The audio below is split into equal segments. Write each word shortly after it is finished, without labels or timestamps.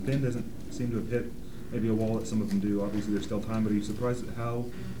Ben doesn't seem to have hit maybe a wall that some of them do. Obviously, there's still time, but are you surprised at how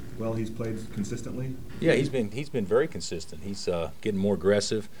well he's played consistently? Yeah, he's been very consistent. He's getting more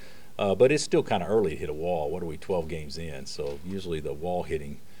aggressive, but it's still kind of early to hit a wall. What are we, 12 games in? So usually the wall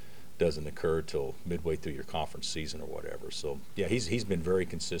hitting doesn't occur till midway through your conference season or whatever. So yeah, he's been very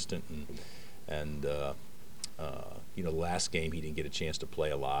consistent, and the last game he didn't get a chance to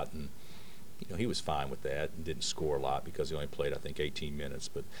play a lot, and he was fine with that and didn't score a lot because he only played I think 18 minutes,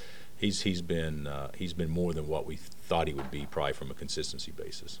 but he's been more than what we thought he would be, probably from a consistency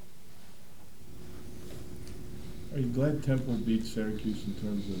basis. Are you glad Temple beat Syracuse in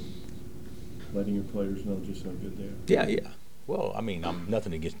terms of letting your players know just how good they are? Yeah. Well, I mean, I'm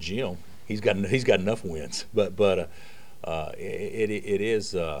nothing against Jim. He's got enough wins, but it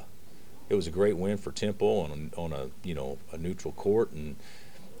was a great win for Temple on a neutral court, and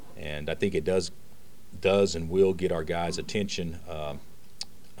I think it does and will get our guys' attention.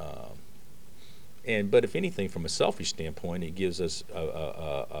 But if anything, from a selfish standpoint, it gives us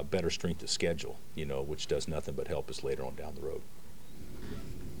a better strength of schedule, which does nothing but help us later on down the road.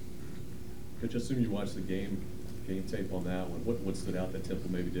 Coach, I assume you watched the game tape on that one. What stood out that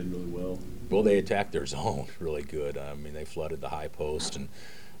Temple maybe did really well? Well, they attacked their zone really good. I mean, they flooded the high post and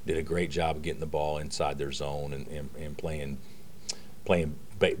did a great job of getting the ball inside their zone and playing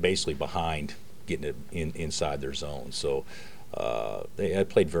basically behind, getting it inside their zone. So they had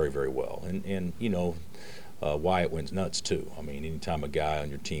played very, very well. And Wyatt went nuts too. I mean, anytime a guy on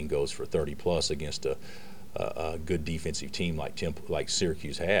your team goes for 30-plus against a good defensive team like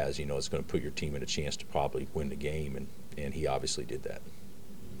Syracuse has, it's going to put your team in a chance to probably win the game, and he obviously did that.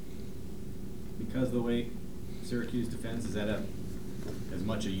 Because of the way Syracuse defends, is that as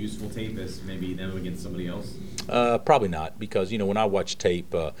much a useful tape as maybe them against somebody else? Probably not, because when I watch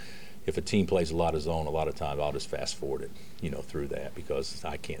tape, if a team plays a lot of zone, a lot of times I'll just fast forward it, through that, because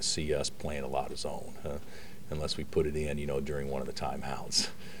I can't see us playing a lot of zone unless we put it in, during one of the timeouts.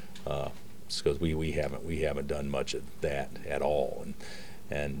 Because we haven't done much of that at all,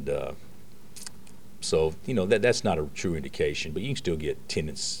 and so that's not a true indication. But you can still get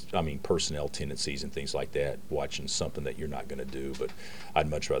personnel tendencies and things like that watching something that you're not going to do. But I'd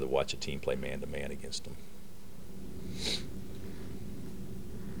much rather watch a team play man-to-man against them.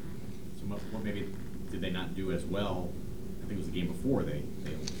 So what maybe did they not do as well? I think it was the game before they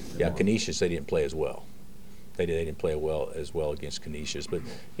Yeah, won. Canisius, they didn't play as well. They didn't play as well against Canisius, but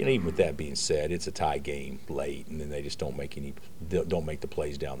even with that being said, it's a tie game late, and then they just don't make the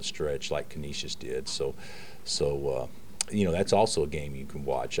plays down the stretch like Canisius did. So that's also a game you can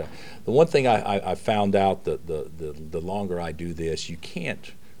watch. The one thing I found out that the longer I do this, you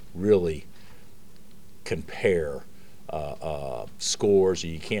can't really compare scores, or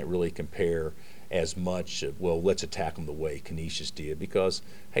you can't really compare as much, let's attack them the way Canisius did, because,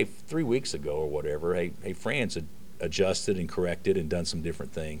 hey, 3 weeks ago or whatever, hey, Franz had adjusted and corrected and done some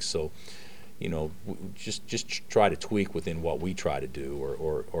different things. So, just try to tweak within what we try to do,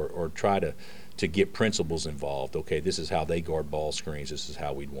 or try to get principles involved. Okay, this is how they guard ball screens. This is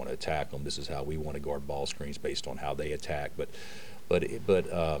how we'd want to attack them. This is how we want to guard ball screens based on how they attack. But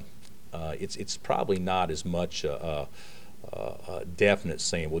it's probably not as much definite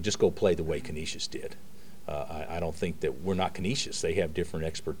saying, well, just go play the way Canisius did. I don't think that we're not Canisius. They have different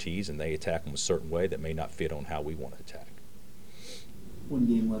expertise, and they attack them a certain way that may not fit on how we want to attack. One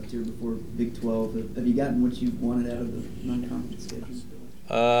game left here before Big 12. Have you gotten what you wanted out of the non-conference schedule?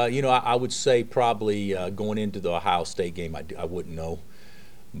 I would say probably going into the Ohio State game, I wouldn't know.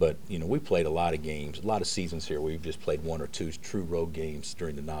 But, we played a lot of games, a lot of seasons here. We've just played one or two true road games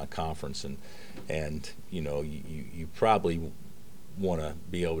during the non-conference, and you probably want to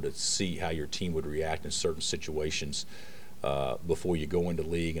be able to see how your team would react in certain situations before you go into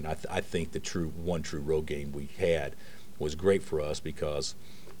league. And I think the one true road game we had was great for us, because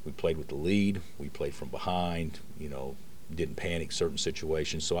we played with the lead, we played from behind, didn't panic certain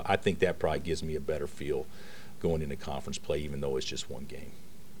situations. So I think that probably gives me a better feel going into conference play, even though it's just one game.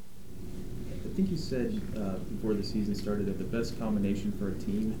 I think you said before the season started that the best combination for a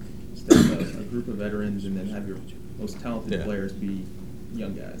team is to have a group of veterans and then have your most talented players be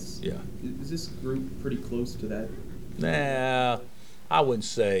young guys. Yeah. Is this group pretty close to that? Nah, I wouldn't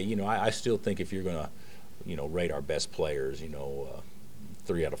say. I still think if you're going to, rate our best players,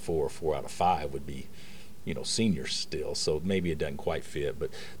 3 out of 4 or 4 out of 5 would be, seniors still. So maybe it doesn't quite fit. But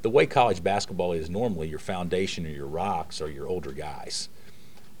the way college basketball is normally, your foundation or your rocks are your older guys.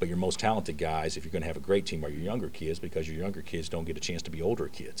 But your most talented guys, if you're going to have a great team, are your younger kids, because your younger kids don't get a chance to be older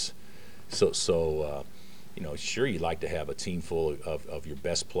kids. So sure, you'd like to have a team full of your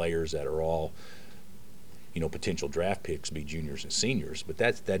best players that are all potential draft picks be juniors and seniors, but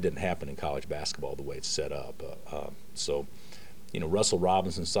that didn't happen in college basketball the way it's set up. So, Russell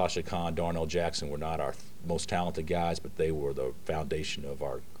Robinson, Sasha Khan, Darnell Jackson were not our most talented guys, but they were the foundation of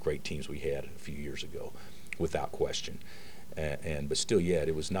our great teams we had a few years ago, without question. But still, yet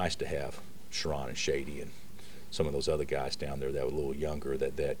it was nice to have Sharon and Shady and some of those other guys down there that were a little younger.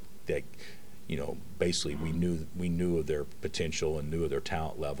 That basically we knew of their potential and knew of their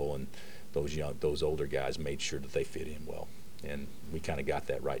talent level, and those older guys made sure that they fit in well. And we kind of got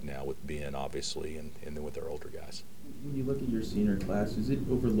that right now with Ben, obviously, and then with our older guys. When you look at your senior class, is it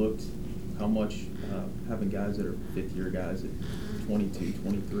overlooked how much having guys that are fifth-year guys at 22,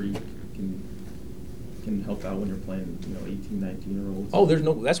 23 can help out when you're playing, 18, 19-year-olds? Oh,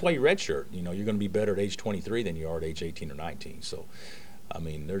 that's why you redshirt. You're going to be better at age 23 than you are at age 18 or 19. So, I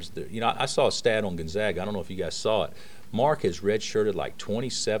mean, I saw a stat on Gonzaga. I don't know if you guys saw it. Mark has redshirted like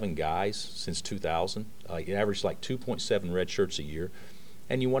 27 guys since 2000. He averaged like 2.7 red shirts a year.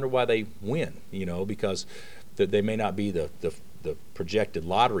 And you wonder why they win, because they may not be the projected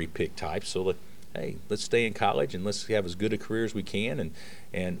lottery pick type. So, let's stay in college and let's have as good a career as we can,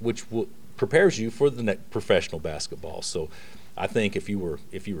 and which prepares you for the next professional basketball. So, I think if you were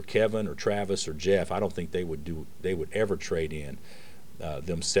Kevin or Travis or Jeff, I don't think they would ever trade in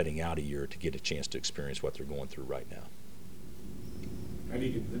them setting out a year to get a chance to experience what they're going through right now. How do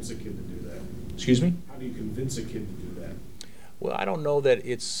you convince a kid to do that? Excuse me? How do you convince a kid to do that? Well, I don't know that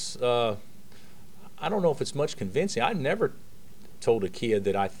it's. I don't know if it's much convincing. I never told a kid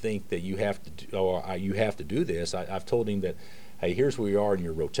that I think that you have to do this. I've told him that, hey, here's where you are in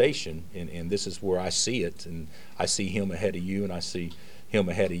your rotation, and this is where I see it, and I see him ahead of you, and I see him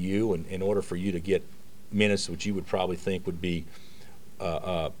ahead of you, and in order for you to get minutes, which you would probably think would be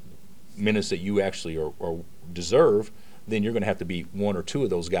minutes that you actually are deserve, then you're going to have to be one or two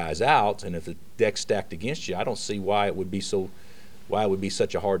of those guys out, and if the deck's stacked against you, I don't see why it would be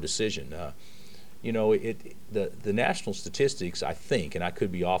such a hard decision. The national statistics, I think, and I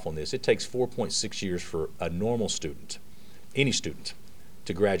could be off on this, it takes 4.6 years for a normal student, any student,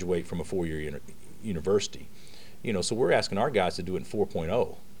 to graduate from a four-year university. So we're asking our guys to do it in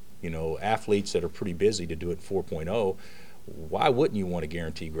 4.0. Athletes that are pretty busy to do it in 4.0. Why wouldn't you want to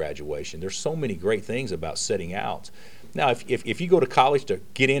guarantee graduation? There's so many great things about setting out. Now, if you go to college to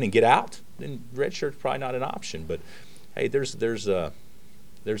get in and get out, then redshirt's probably not an option. But hey, there's a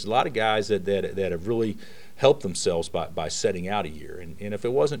lot of guys that have really helped themselves by setting out a year. And if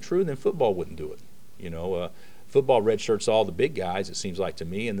it wasn't true, then football wouldn't do it. Football redshirts all the big guys, it seems like to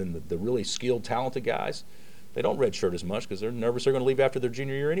me, and then the really skilled, talented guys, they don't redshirt as much because they're nervous they're going to leave after their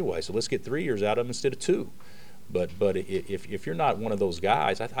junior year anyway. So let's get 3 years out of them instead of 2. But if you're not one of those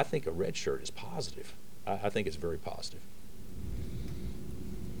guys, I think a redshirt is positive. I think it's very positive.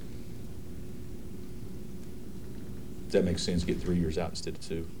 Does that make sense? Get 3 years out instead of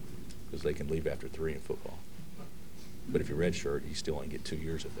 2, because they can leave after 3 in football. But if you're redshirt, you still only get 2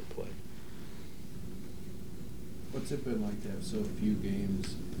 years if they play. What's it been like to have so few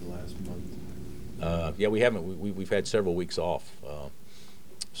games in the last month? Yeah, we haven't. We've had several weeks off.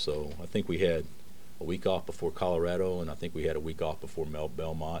 So I think we had a week off before Colorado, and I think we had a week off before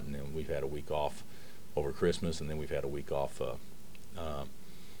Belmont, and then we've had a week off over Christmas, and then we've had a week off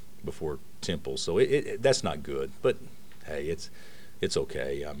before Temple. So that's not good, but hey, it's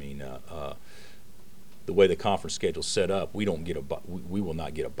okay. I mean, the way the conference schedule's set up, we will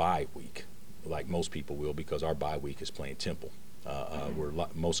not get a bye week like most people will, because our bye week is playing Temple.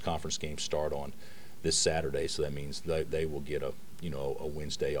 Most conference games start on this Saturday, so that means they will get a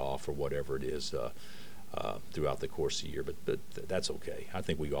Wednesday off or whatever it is throughout the course of the year. But that's okay. I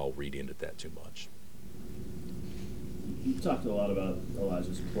think we all read into that too much. You've talked a lot about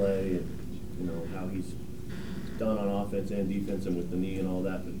Elijah's play and how he's done on offense and defense and with the knee and all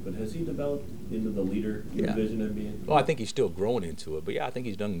that. But has he developed into the leader you envision him being? Well, I think he's still growing into it. But yeah, I think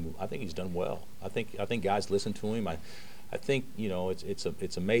he's done well. I think guys listen to him. I think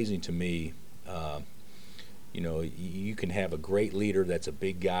it's amazing to me. You can have a great leader that's a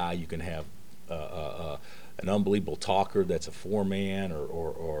big guy. You can have an unbelievable talker that's a 4-man,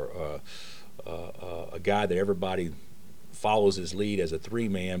 or a guy that everybody follows his lead as a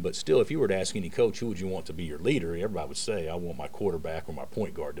 3-man. But still, if you were to ask any coach, who would you want to be your leader, everybody would say, I want my quarterback or my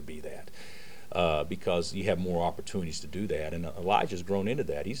point guard to be that, because you have more opportunities to do that. And Elijah's grown into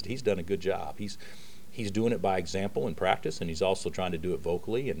that. He's done a good job. He's doing it by example in practice, and he's also trying to do it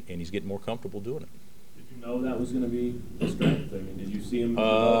vocally, and he's getting more comfortable doing it. Did you know that was going to be a strength? I mean, did you see him?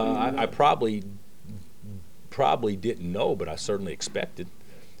 I probably didn't know, but I certainly expected.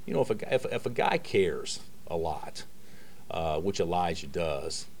 If a guy cares a lot, which Elijah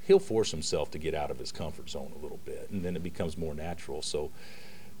does, he'll force himself to get out of his comfort zone a little bit, and then it becomes more natural. So,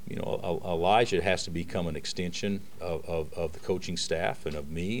 you know, Elijah has to become an extension of the coaching staff and of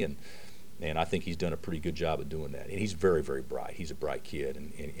me, and I think he's done a pretty good job of doing that. And he's very, very bright. He's a bright kid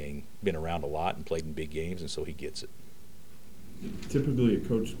and been around a lot and played in big games, and so he gets it. Typically, a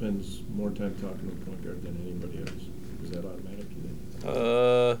coach spends more time talking to a point guard than anybody else. Is that automatic, you think?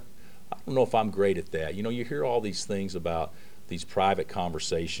 I don't know if I'm great at that. You know, you hear all these things about these private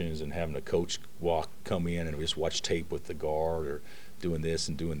conversations and having a coach come in and just watch tape with the guard or doing this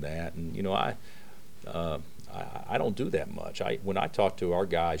and doing that. And, you know, I don't do that much. When I talk to our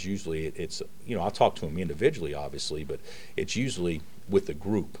guys, usually it's, you know, I'll talk to them individually, obviously, but it's usually with the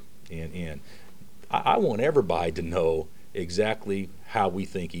group. And I want everybody to know exactly how we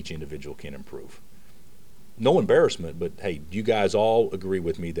think each individual can improve. No embarrassment, but hey, do you guys all agree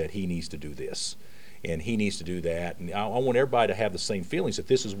with me that he needs to do this and he needs to do that? And I want everybody to have the same feelings that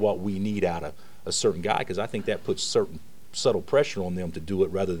this is what we need out of a certain guy, because I think that puts certain subtle pressure on them to do it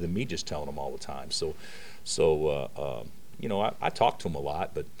rather than me just telling them all the time. So you know, I talk to them a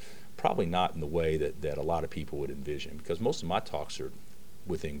lot, but probably not in the way that a lot of people would envision, because most of my talks are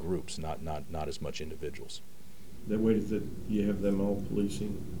within groups, not as much individuals. That way that you have them all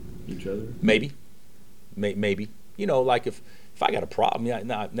policing each other? Maybe. You know, like if I got a problem,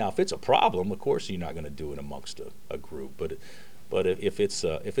 now if it's a problem, of course you're not going to do it amongst a group. But if it's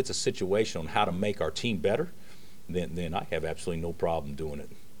a situation on how to make our team better, then I have absolutely no problem doing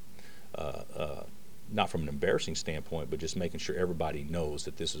it. Not from an embarrassing standpoint, but just making sure everybody knows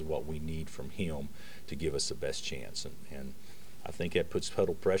that this is what we need from him to give us the best chance. And I think that puts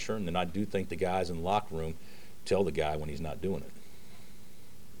total pressure. And then I do think the guys in the locker room tell the guy when he's not doing it.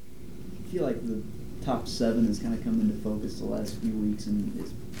 I feel like the top 7 has kind of come into focus the last few weeks, and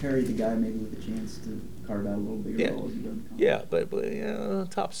is Perry the guy maybe with a chance to carve out a little bigger role as you go in the conference? Yeah, but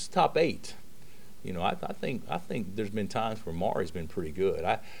top 8. You know, I think there's been times where Mari's been pretty good.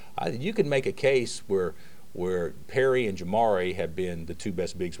 You could make a case where Perry and Jamari have been the 2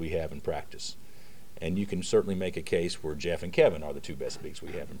 best bigs we have in practice, and you can certainly make a case where Jeff and Kevin are the 2 best bigs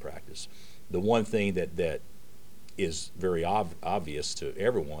we have in practice. The one thing that is very obvious to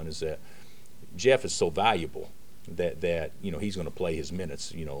everyone is that Jeff is so valuable that you know, he's going to play his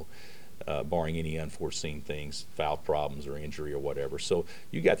minutes, you know, barring any unforeseen things, foul problems or injury or whatever. So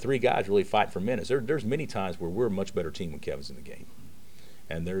you got 3 guys really fighting for minutes. There's many times where we're a much better team when Kevin's in the game,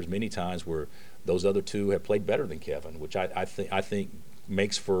 and there's many times where those other 2 have played better than Kevin, which I think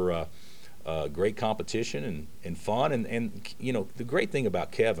makes for great competition and fun. And you know, the great thing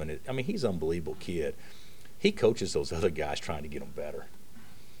about Kevin, I mean, he's an unbelievable kid. He coaches those other guys trying to get them better.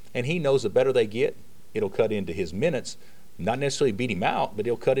 And he knows the better they get, it'll cut into his minutes. Not necessarily beat him out, but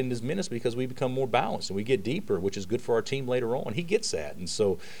he'll cut into his minutes because we become more balanced and we get deeper, which is good for our team later on. He gets that. And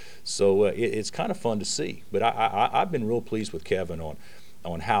so it's kind of fun to see. But I've been real pleased with Kevin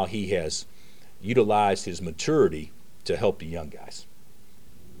on how he has utilized his maturity to help the young guys.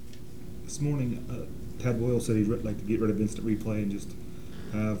 This morning, Tad Boyle said he'd like to get rid of instant replay and just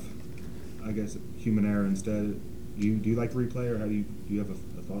have, I guess, human error instead. Do you like the replay, or do you have a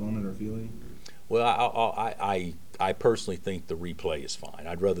thought on it or a feeling? Well, I personally think the replay is fine.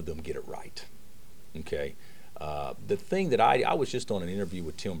 I'd rather them get it right. Okay. The thing that I was just on an interview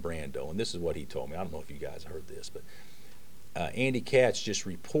with Tim Brando, and this is what he told me. I don't know if you guys heard this, but Andy Katz just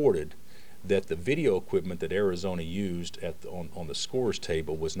reported that the video equipment that Arizona used on the scores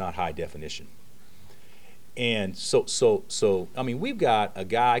table was not high definition. And so I mean, we've got a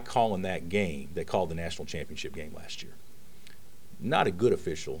guy calling that game that called the national championship game last year. Not a good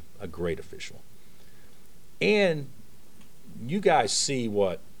official, a great official. And you guys see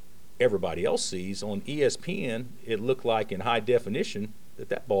what everybody else sees on ESPN. It looked like in high definition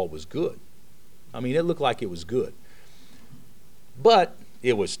that ball was good. I mean, it looked like it was good. But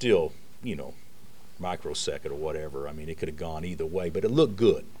it was still, you know, microsecond or whatever. I mean, it could have gone either way, but it looked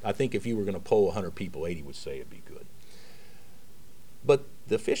good. I think if you were going to poll 100 people, 80 would say it'd be good. But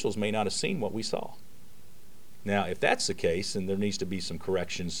the officials may not have seen what we saw. Now, if that's the case, then there needs to be some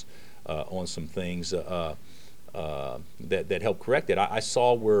corrections on some things that help correct it. I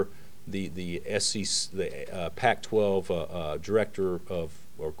saw where the SEC, the Pac-12 director of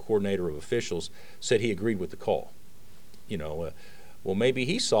or coordinator of officials said he agreed with the call. You know, well, maybe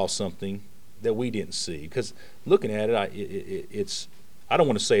he saw something that we didn't see. Because looking at it, it's I don't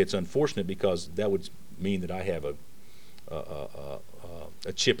want to say it's unfortunate, because that would mean that I have a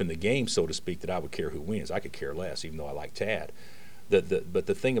chip in the game, so to speak, that I would care who wins. I could care less, even though I like Tad. But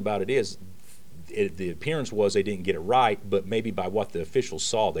the thing about it is, the appearance was they didn't get it right, but maybe by what the officials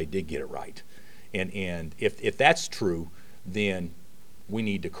saw, they did get it right. And if that's true, then we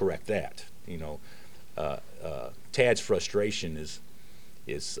need to correct that. Tad's frustration is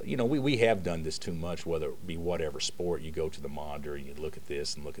we have done this too much, whether it be whatever sport. You go to the monitor and you look at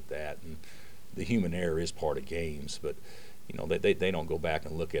this and look at that, and the human error is part of games, but they don't go back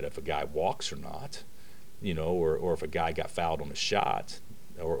and look at if a guy walks or not, or if a guy got fouled on a shot,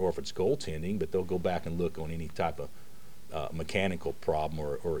 or if it's goaltending, but they'll go back and look on any type of mechanical problem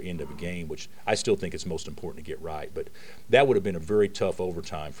or end of a game, which I still think it's most important to get right. But that would have been a very tough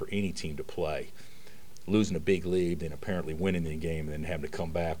overtime for any team to play. Losing a big lead, then apparently winning the game, and then having to come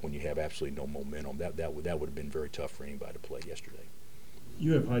back when you have absolutely no momentum. That would have been very tough for anybody to play yesterday.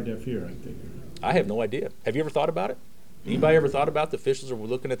 You have high def here, I think. I have no idea. Have you ever thought about it? Anybody ever thought about the officials are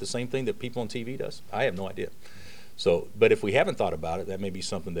looking at the same thing that people on TV does? I have no idea. So, but if we haven't thought about it, that may be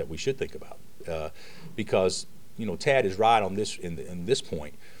something that we should think about, because Tad is right on this in this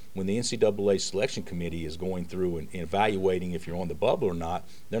point. When the NCAA selection committee is going through and evaluating if you're on the bubble or not,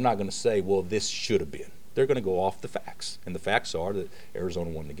 they're not going to say, well, this should have been. They're going to go off the facts, and the facts are that Arizona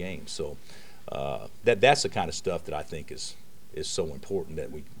won the game. So that's the kind of stuff that I think is so important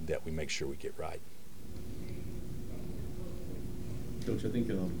that we make sure we get right. Coach, I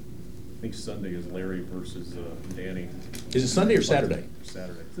think Sunday is Larry versus Danny. Is it Sunday or Saturday?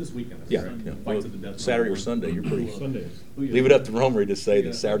 Saturday. It's this weekend. Yeah. Right? Yeah. Fight to the death. Saturday or Sunday, you're pretty. Sunday. Leave it up to Romery to say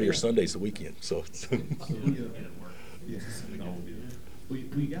that Saturday or Sunday is the weekend. So. Who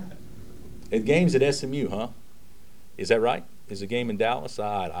you got? And games at SMU, huh? Is that right? Is the game in Dallas?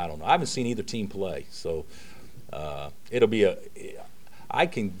 I don't know. I haven't seen either team play, so it'll be I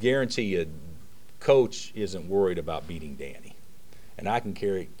can guarantee you, Coach isn't worried about beating Danny, and I can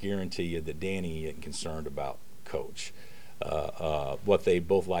guarantee you that Danny isn't concerned about Coach. What they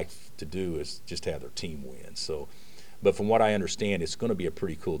both like to do is just have their team win. So, but from what I understand, it's going to be a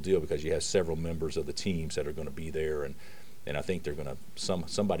pretty cool deal because you have several members of the teams that are going to be there, and I think they're going to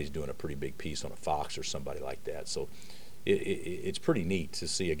somebody's doing a pretty big piece on a Fox or somebody like that. So it's pretty neat to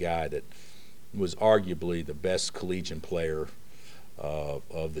see a guy that was arguably the best collegiate player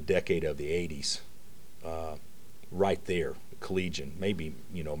of the decade of the 80s right there, collegiate, maybe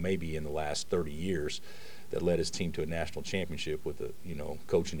in the last 30 years, that led his team to a national championship with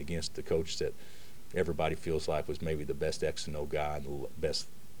coaching against the coach that everybody feels like was maybe the best X and O guy and the best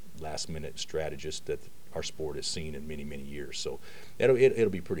last-minute strategist that our sport has seen in many, many years. So it'll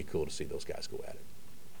be pretty cool to see those guys go at it.